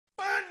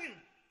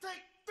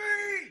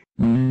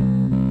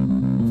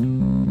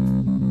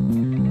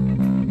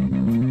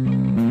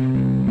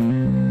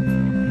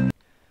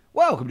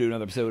Welcome to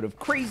another episode of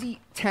Crazy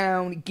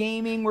Town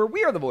Gaming, where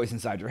we are the voice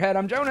inside your head.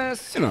 I'm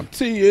Jonas. And I'm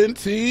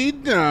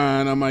TNT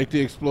Dinomight,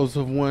 the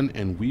explosive one,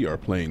 and we are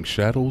playing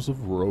Shadows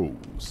of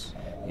Rose.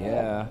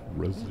 Yeah.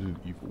 Resident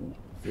Evil.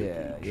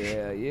 Yeah.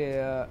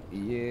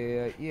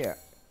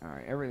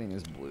 Alright, everything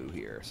is blue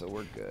here, so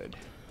we're good.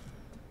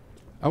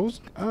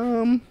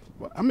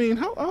 I mean,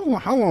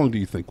 how long do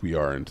you think we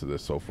are into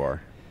this so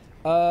far?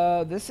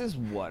 This is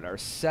what, our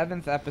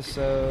 7th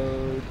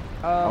episode?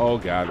 Oh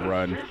God,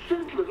 run.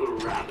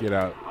 Get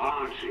out.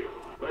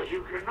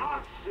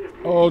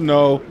 Oh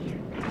no.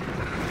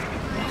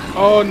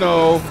 Oh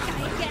no.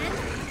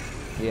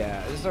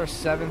 Yeah, this is our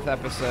 7th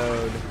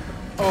episode.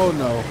 Oh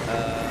no.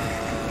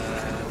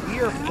 We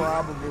are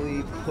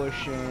probably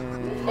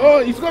pushing...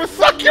 Oh, he's gonna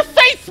suck your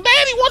face,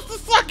 man! He wants to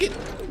suck it!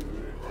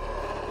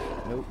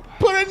 Nope.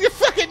 Put it in your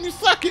suck it and you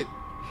suck it!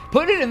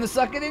 Put it in the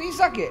suck it and you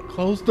suck it!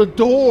 Close the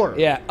door!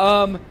 Yeah,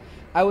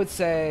 I would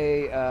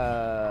say,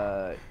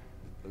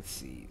 let's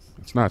see.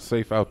 It's not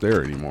safe out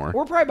there anymore.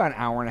 We're probably about an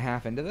hour and a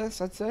half into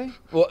this, I'd say.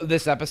 Well,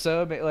 this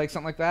episode, like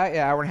something like that.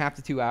 Yeah, hour and a half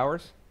to 2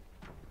 hours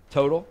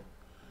total.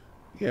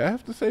 Yeah, I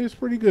have to say it's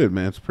pretty good,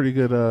 man. It's pretty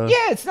good.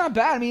 Yeah, it's not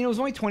bad. I mean, it was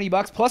only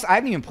 $20. Plus, I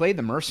haven't even played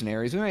the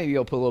Mercenaries. We may be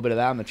able to put a little bit of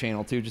that on the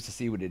channel too, just to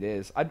see what it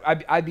is.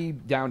 I'd be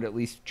down to at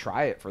least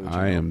try it for the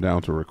channel. I am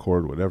down to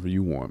record whatever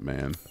you want,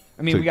 man.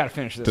 I mean, we got to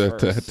finish this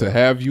first. To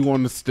have you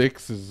on the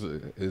sticks is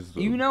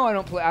you know, I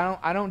don't play.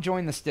 I don't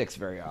join the sticks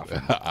very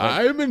often.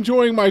 I'm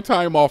enjoying my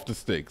time off the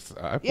sticks.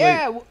 I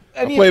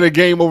mean, played a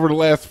game over the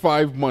last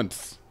 5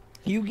 months.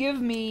 You give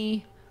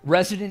me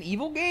Resident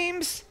Evil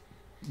games,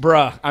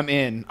 bruh, I'm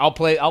in. I'll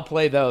play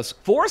those.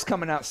 4's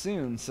coming out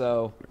soon,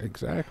 so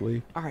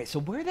exactly. All right, so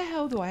where the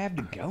hell do I have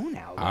to go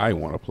now? Though? I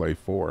want to play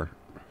 4.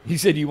 You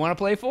said you want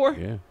to play 4?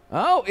 Yeah.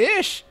 Oh,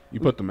 ish. You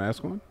put the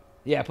mask on?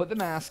 Yeah, put the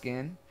mask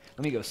in.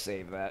 Let me go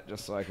save that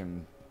just so I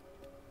can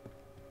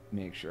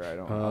make sure I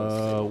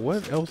don't.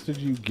 What else did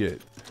you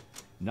get?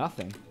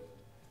 Nothing.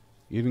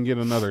 You didn't get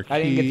another key.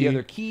 I didn't get the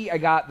other key. I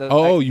got the.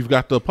 Oh, you've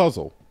got the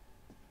puzzle.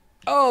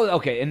 Oh,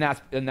 okay, and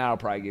that'll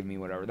probably give me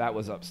whatever. That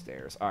was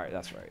upstairs. All right,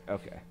 that's right.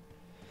 Okay.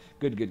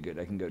 Good.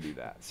 I can go do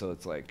that. So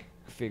it's like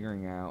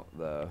figuring out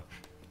the.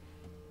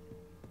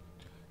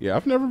 Yeah,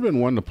 I've never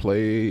been one to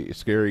play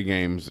scary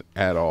games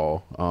at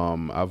all.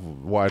 I've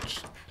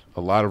watched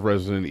a lot of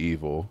Resident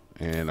Evil,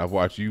 and I've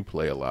watched you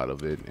play a lot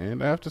of it,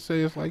 and I have to say,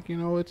 it's like, you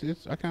know,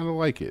 it's I kind of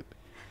like it.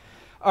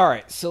 All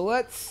right, so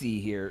let's see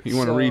here. You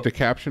want to read the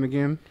caption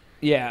again?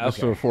 Yeah,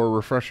 okay. Just for a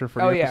refresher for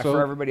the episode? Yeah,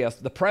 for everybody else.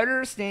 The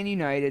predators stand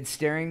united,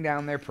 staring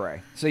down their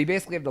prey. So you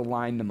basically have to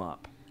line them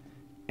up.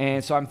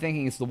 And so I'm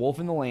thinking it's the wolf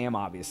and the lamb,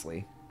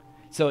 obviously.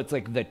 So it's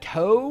like the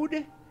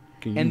toad.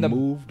 Can you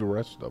move the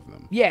rest of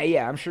them?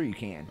 Yeah, I'm sure you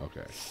can.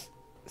 Okay.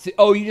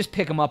 So, you just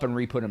pick them up and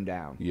re-put them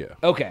down. Yeah.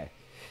 Okay.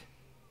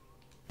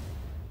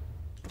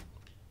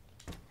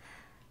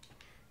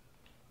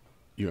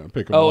 You gonna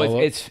pick them all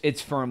up?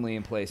 It's firmly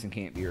in place and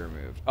can't be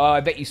removed. I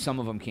bet you some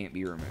of them can't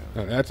be removed.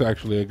 That's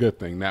actually a good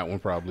thing. That one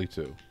probably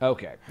too.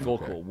 Okay.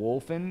 Cool.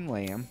 Wolf and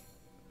lamb.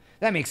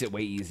 That makes it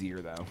way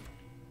easier though.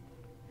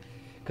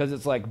 Because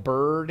it's like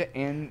bird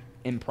and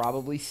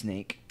probably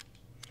snake.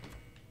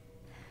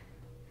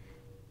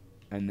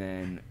 And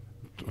then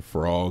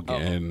frog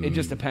and it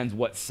just depends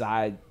what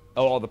side.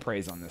 Oh, all the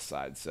prey's on this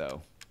side,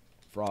 so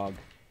frog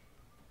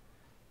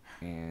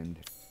and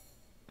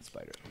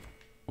spider.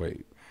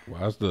 Wait,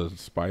 why's the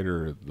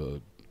spider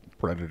the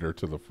predator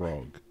to the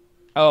frog?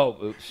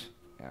 Oh, oops.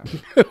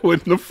 Yeah.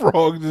 Wouldn't the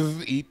frog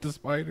just eat the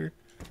spider?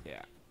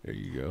 Yeah. There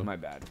you go. My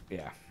bad.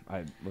 Yeah,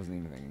 I wasn't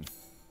even thinking.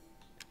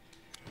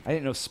 I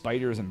didn't know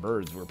spiders and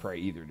birds were prey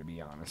either, to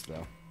be honest,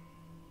 though.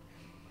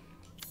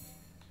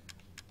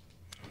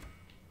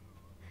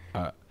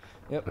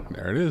 Yep.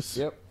 There it is.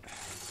 Yep.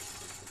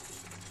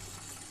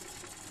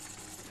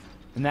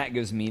 And that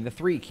gives me the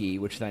 3 key,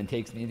 which then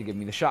takes me to give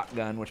me the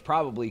shotgun, which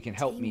probably can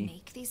help me.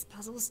 Make these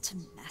puzzles to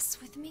mess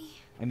with me?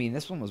 I mean,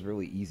 this one was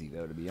really easy,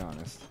 though, to be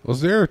honest.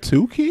 Was there a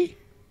 2 key?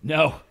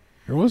 No.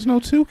 There was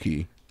no 2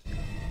 key.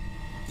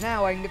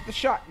 Now I can get the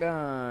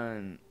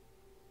shotgun.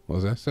 What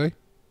does that say?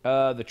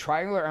 The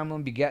triangular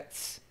emblem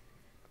begets.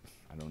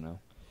 I don't know.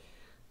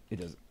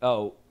 It does.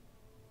 Oh.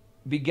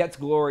 Begets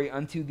glory,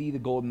 unto thee the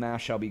golden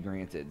mask shall be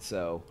granted.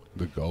 So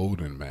the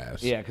golden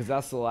mask. Yeah, because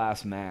that's the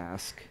last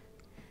mask.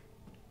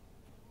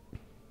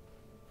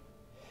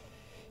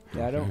 Yeah,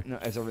 okay. I don't know.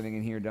 Is everything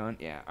in here done?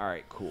 Yeah. All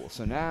right. Cool.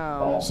 So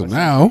now.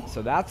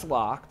 So that's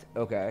locked.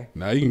 Okay.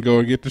 Now you can go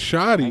and get the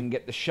shotty. I can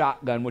get the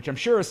shotgun, which I'm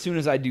sure as soon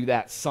as I do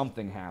that,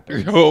 something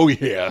happens. Oh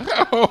yeah.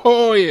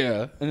 Oh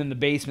yeah. And then the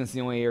basement's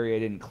the only area I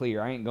didn't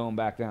clear. I ain't going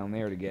back down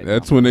there to get.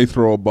 That's when they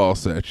throw a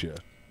boss at you.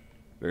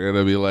 They're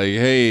going to be like,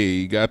 hey,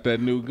 you got that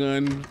new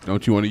gun?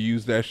 Don't you want to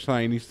use that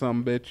shiny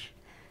sumbitch?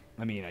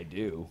 I mean, I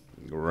do.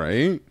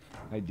 Right?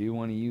 I do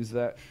want to use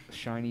that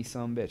shiny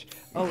sumbitch.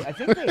 Oh, I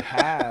think they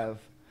have...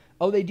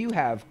 Oh, they do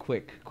have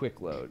quick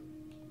load.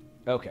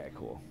 Okay,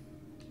 cool.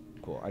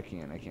 Cool, I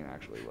can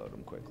actually load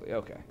them quickly.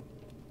 Okay.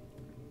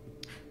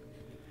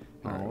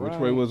 All right. All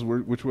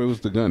Which way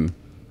was the gun?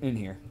 In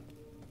here.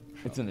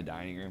 It's in the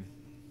dining room.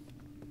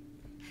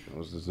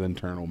 His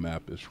internal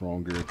map is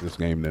stronger at this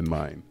game than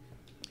mine.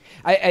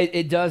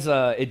 It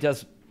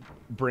does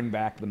bring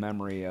back the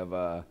memory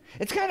of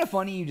it's kind of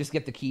funny you just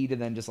get the key to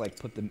then just like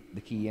put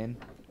the key in.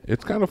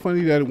 It's kind of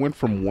funny that it went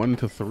from 1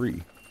 to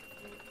 3.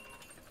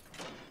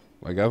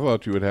 Like I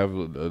thought you would have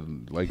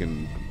like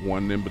an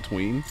 1 in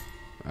between.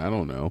 I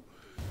don't know.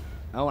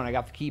 Oh, and I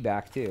got the key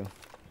back too.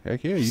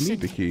 Heck yeah, you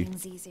need the key.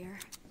 Things easier.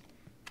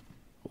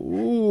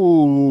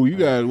 Ooh, you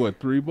got what,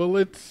 3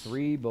 bullets?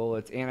 3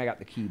 bullets, and I got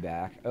the key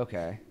back.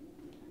 Okay.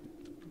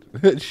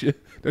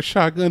 The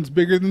shotgun's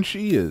bigger than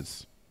she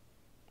is.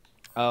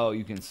 Oh,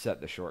 you can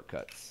set the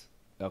shortcuts.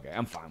 Okay,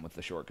 I'm fine with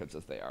the shortcuts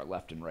as they are,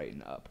 left and right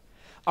and up.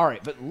 All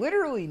right, but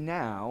literally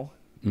now,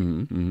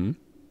 I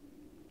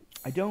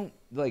don't,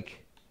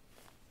 like...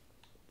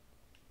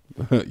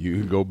 You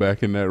can go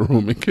back in that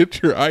room and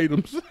get your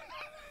items.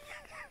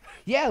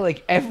 Yeah,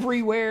 like,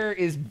 everywhere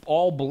is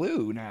all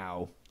blue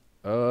now.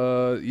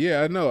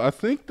 Yeah, I know. I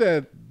think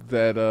that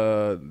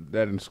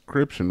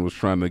inscription was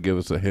trying to give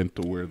us a hint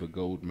to where the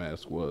gold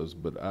mask was,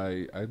 but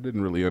I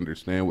didn't really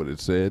understand what it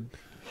said.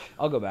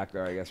 I'll go back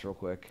there, I guess, real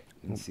quick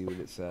and see what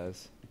it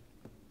says.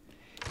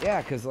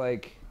 Yeah, because,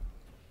 like,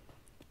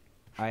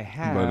 I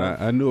have...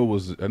 But I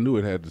knew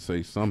it had to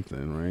say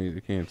something, right?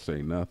 It can't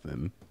say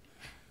nothing.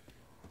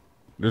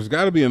 There's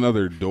got to be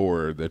another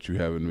door that you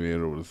haven't been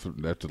able to...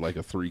 That's like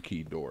a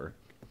 3-key door.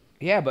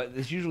 Yeah, but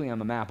it's usually on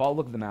the map. I'll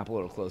look at the map a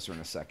little closer in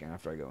a second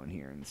after I go in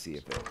here and see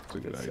if it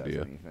says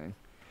anything.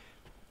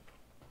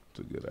 It's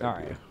a good idea. All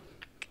right.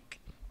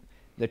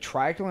 The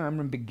triangular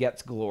armament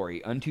begets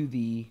glory. Unto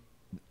the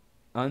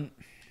golden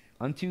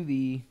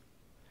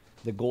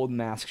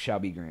mask shall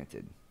be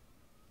granted.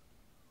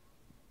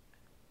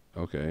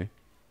 Okay.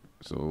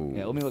 So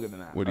yeah, let me look at the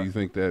map. What do you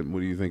think that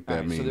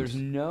means? So there's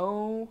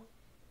no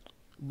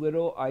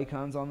little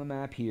icons on the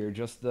map here,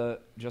 just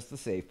the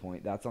save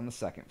point. That's on the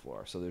second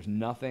floor. So there's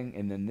nothing,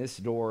 and then this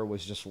door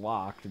was just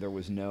locked. There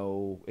was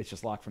no... It's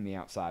just locked from the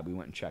outside. We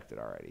went and checked it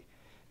already.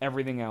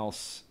 Everything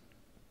else...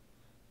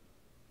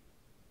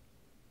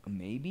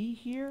 Maybe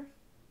here?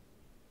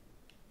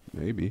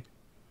 Maybe.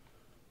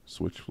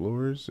 Switch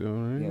floors, all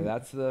right. Yeah,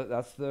 that's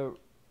the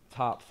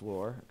top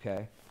floor.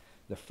 Okay.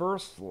 The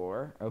first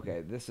floor,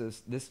 okay,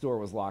 this door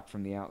was locked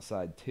from the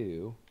outside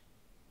too.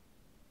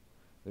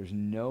 There's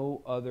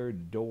no other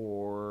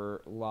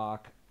door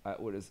lock.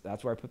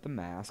 That's where I put the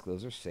mask.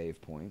 Those are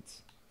save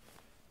points.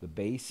 The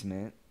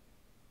basement.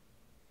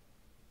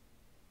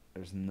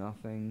 There's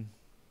nothing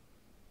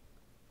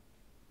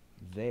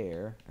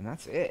there, and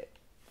that's it.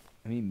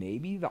 I mean,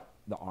 maybe the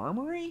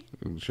armory?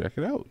 Check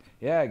it out.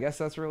 Yeah, I guess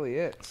that's really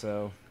it.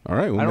 So, all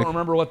right. I don't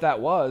remember what that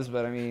was,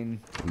 but I mean,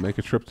 we'll make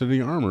a trip to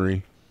the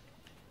armory.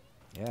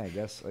 Yeah, I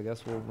guess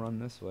we'll run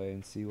this way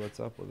and see what's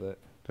up with it.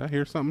 Did I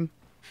hear something?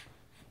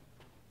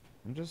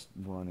 I'm just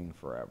running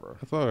forever.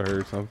 I thought I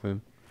heard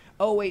something.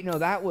 Oh wait, no,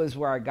 that was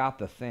where I got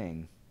the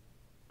thing.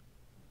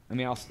 I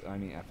mean, F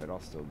it, I'll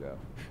still go.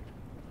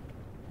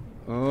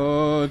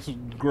 Oh, it's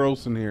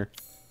gross in here.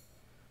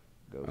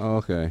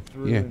 Okay.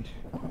 Yeah.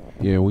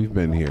 Yeah, we've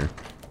been here.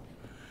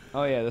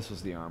 Oh yeah, this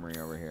was the armory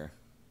over here.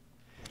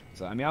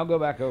 So I mean, I'll go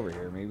back over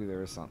here. Maybe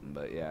there is something,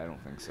 but yeah, I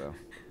don't think so.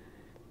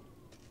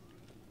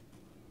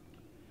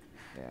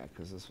 Yeah,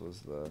 because this was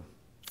the...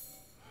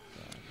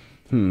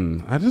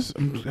 I just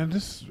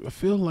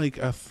feel like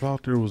I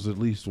thought there was at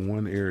least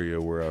one area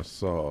where I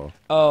saw...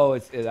 Oh,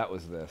 that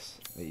was this.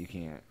 That you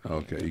can't...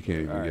 Okay, you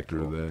can't even get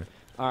through there.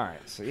 All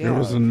right, so yeah. There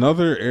was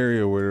another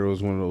area where there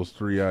was one of those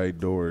 3-eyed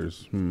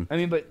doors. I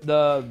mean, but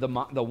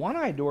the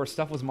one-eyed door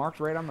stuff was marked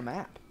right on the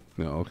map.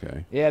 No,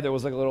 okay. Yeah, there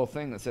was like a little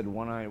thing that said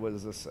one-eyed. What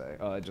does this say?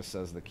 Oh, it just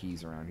says the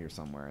keys around here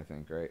somewhere, I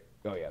think, right?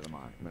 Oh, yeah, the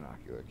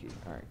monocular key.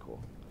 All right,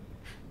 cool.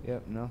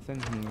 Yep, nothing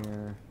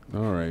here.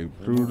 All right,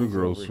 through the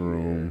gross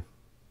room. Here.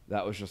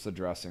 That was just the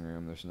dressing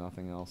room. There's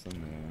nothing else in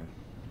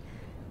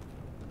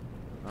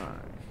there. All right,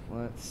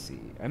 let's see.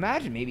 I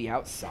imagine maybe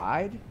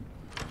outside.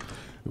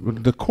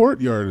 But the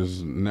courtyard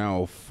is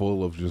now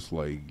full of just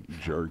like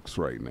jerks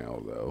right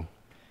now, though.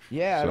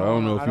 Yeah, so I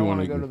don't know if you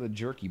want to go to the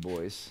jerky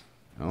boys.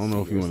 I don't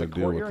know if you want to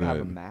deal with that. Does the courtyard have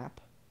a map,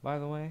 by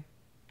the way?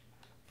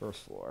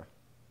 First floor.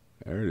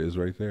 There it is,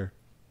 right there.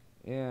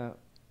 Yeah,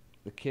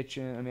 the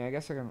kitchen. I mean, I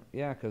guess I can.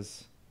 Yeah,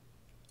 because.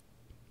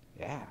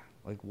 Yeah,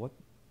 like what?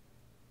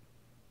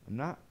 I'm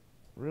not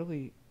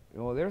really.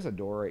 Well, there's a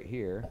door right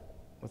here.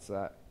 What's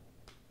that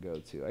go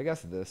to? I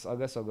guess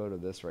I'll go to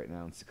this right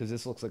now because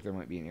this looks like there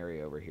might be an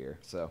area over here.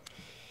 So,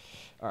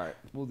 all right,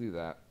 we'll do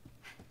that.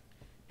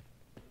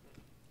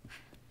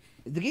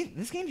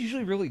 This game's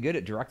usually really good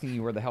at directing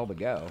you where the hell to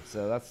go.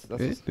 So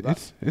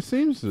it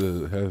seems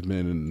to have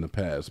been in the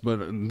past. But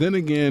then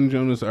again,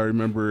 Jonas, I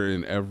remember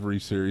in every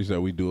series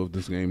that we do of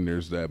this game,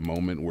 there's that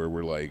moment where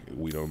we're like,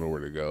 we don't know where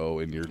to go,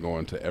 and you're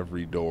going to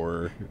every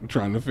door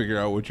trying to figure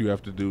out what you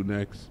have to do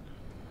next.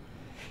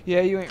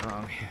 Yeah, you ain't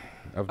wrong.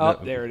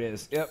 There it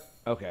is. Yep.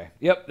 Okay.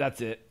 Yep,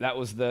 that's it. That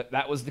was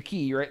the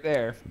key right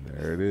there.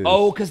 There it is.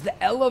 Oh, because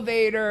the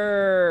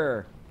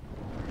elevator.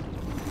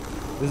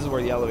 This is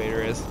where the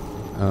elevator is,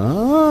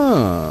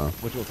 Ah.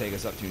 which will take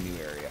us up to a new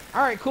area.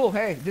 All right, cool.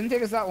 Hey, didn't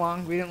take us that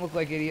long. We didn't look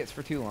like idiots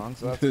for too long,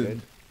 so that's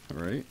good.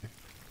 All right.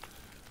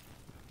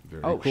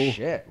 Very Oh, cool.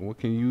 shit. What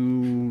can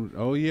you...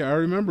 Oh, yeah, I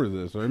remember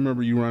this. I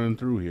remember you running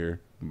through here,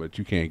 but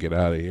you can't get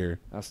out of here.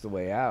 That's the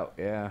way out,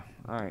 yeah.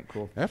 All right,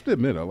 cool. I have to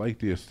admit, I like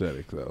the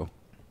aesthetic, though.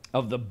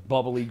 Of the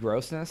bubbly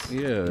grossness?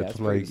 Yeah, That's it's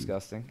pretty like...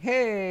 disgusting.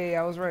 Hey,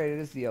 I was right. It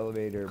is the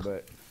elevator,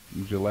 but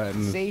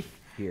Gelatinous, safe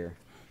here.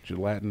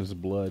 gelatinous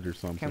blood or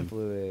Chem something.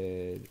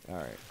 fluid. All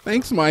right.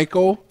 Thanks,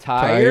 Michael.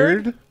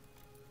 Tired?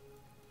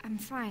 I'm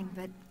fine,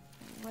 but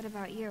what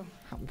about you?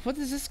 What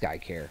does this guy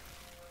care?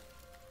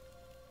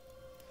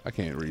 I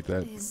can't read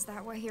that. Is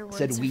that why your words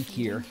Said are weak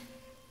fading? here.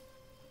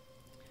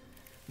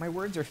 My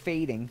words are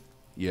fading.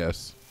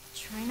 Yes.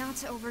 Try not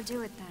to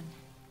overdo it then.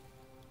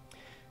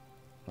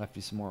 Left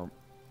you some more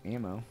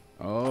ammo.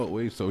 Oh,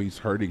 wait, so he's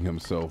hurting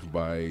himself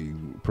by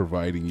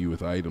providing you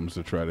with items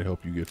to try to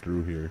help you get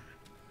through here.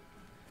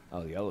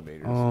 Oh, the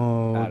elevator's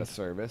Oh. out of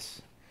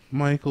service.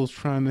 Michael's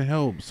trying to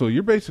help. So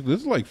you're basically,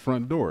 this is like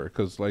front door,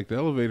 because like the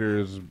elevator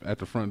is at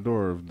the front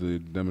door of the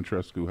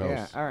Dimitrescu Yeah,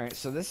 house. all right.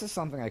 So this is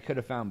something I could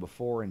have found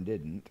before and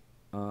didn't.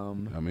 I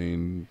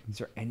mean, Is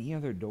there any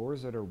other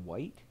doors that are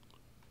white?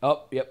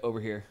 Oh, yep, over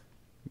here.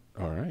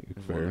 all right,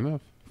 fair one.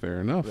 enough.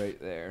 Fair enough. Right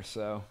there.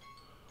 So,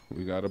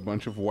 We got a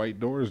bunch of white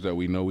doors that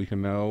we know we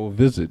can now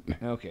visit.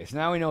 okay. So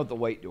now we know what the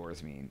white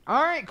doors mean.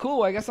 All right,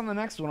 cool. I guess on the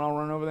next one, I'll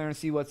run over there and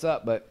see what's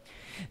up. But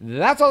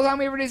that's all the time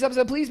we have for today's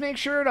episode. Please make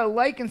sure to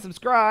like and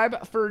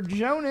subscribe for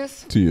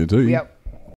Jonas. TNT. Yep.